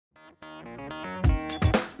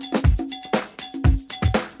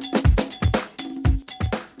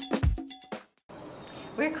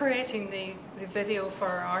We're creating the video for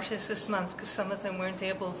our artists this month because some of them weren't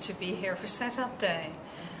able to be here for setup day.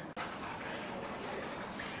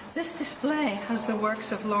 This display has the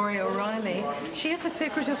works of Laurie O'Reilly. She is a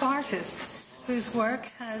figurative artist whose work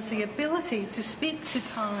has the ability to speak to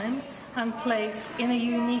time and place in a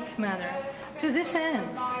unique manner. To this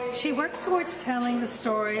end, she works towards telling the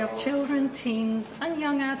story of children, teens and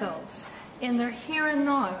young adults in their here and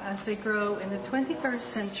now as they grow in the 21st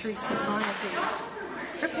century societies.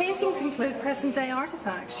 Her paintings include present-day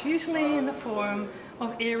artifacts, usually in the form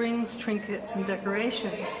of earrings, trinkets and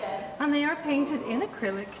decorations, and they are painted in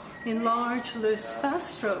acrylic in large, loose,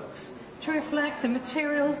 fast strokes to reflect the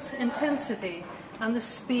material's intensity and the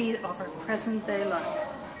speed of her present-day life.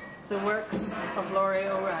 The works of Laurie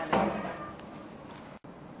O'Reilly.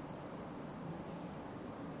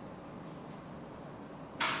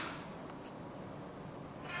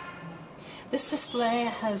 This display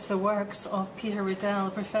has the works of Peter Riedel,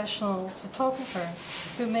 a professional photographer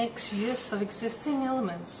who makes use of existing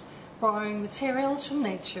elements, borrowing materials from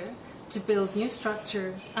nature to build new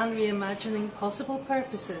structures and reimagining possible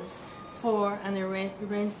purposes for and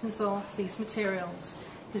arrangements of these materials.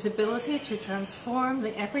 His ability to transform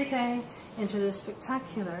the everyday into the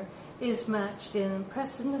spectacular is matched in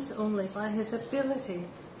impressiveness only by his ability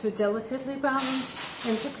to delicately balance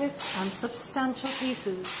intricate and substantial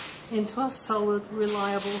pieces into a solid,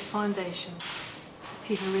 reliable foundation.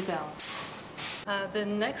 Peter Riedel. The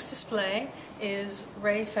next display is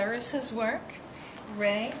Ray Ferris's work.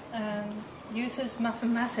 Ray uses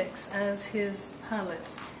mathematics as his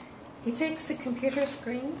palette. He takes the computer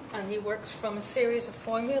screen and he works from a series of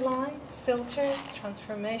formulae, filters,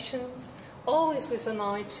 transformations, always with an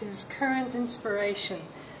eye to his current inspiration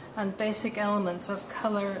and basic elements of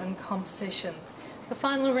colour and composition. The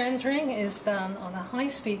final rendering is done on a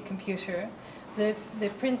high-speed computer, the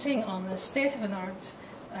printing on a state-of-the-art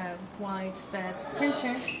wide bed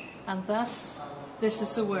printer, and thus this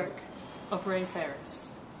is the work of Ray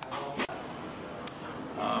Ferris.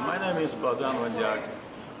 My name is Bohdan Vandiak.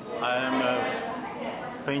 I am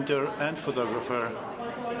a painter and photographer,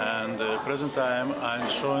 and at the present time I'm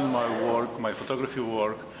showing my work, my photography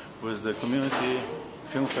work, with the Community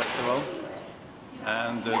Film Festival.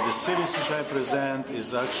 And the series which I present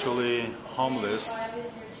is actually homeless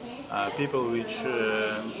people which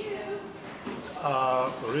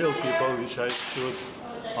are real people which I stood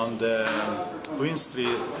on the Queen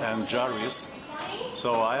Street and Jarvis.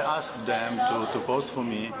 So I asked them to pose for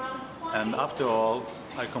me, and after all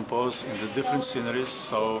I compose in the different sceneries.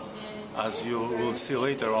 So as you will see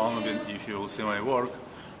later on, if you will see my work,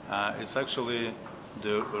 it's actually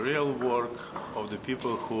the real work of the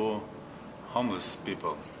people who homeless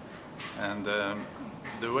people. And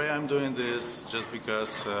the way I'm doing this just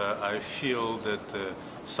because I feel that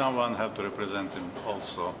someone has to represent him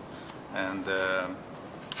also. And the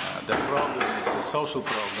problem is a social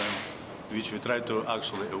problem which we try to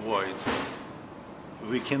actually avoid.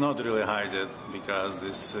 We cannot really hide it because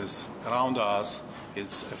this is around us, it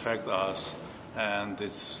affects us, and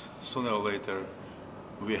it's sooner or later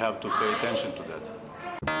we have to pay attention to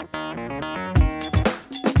that.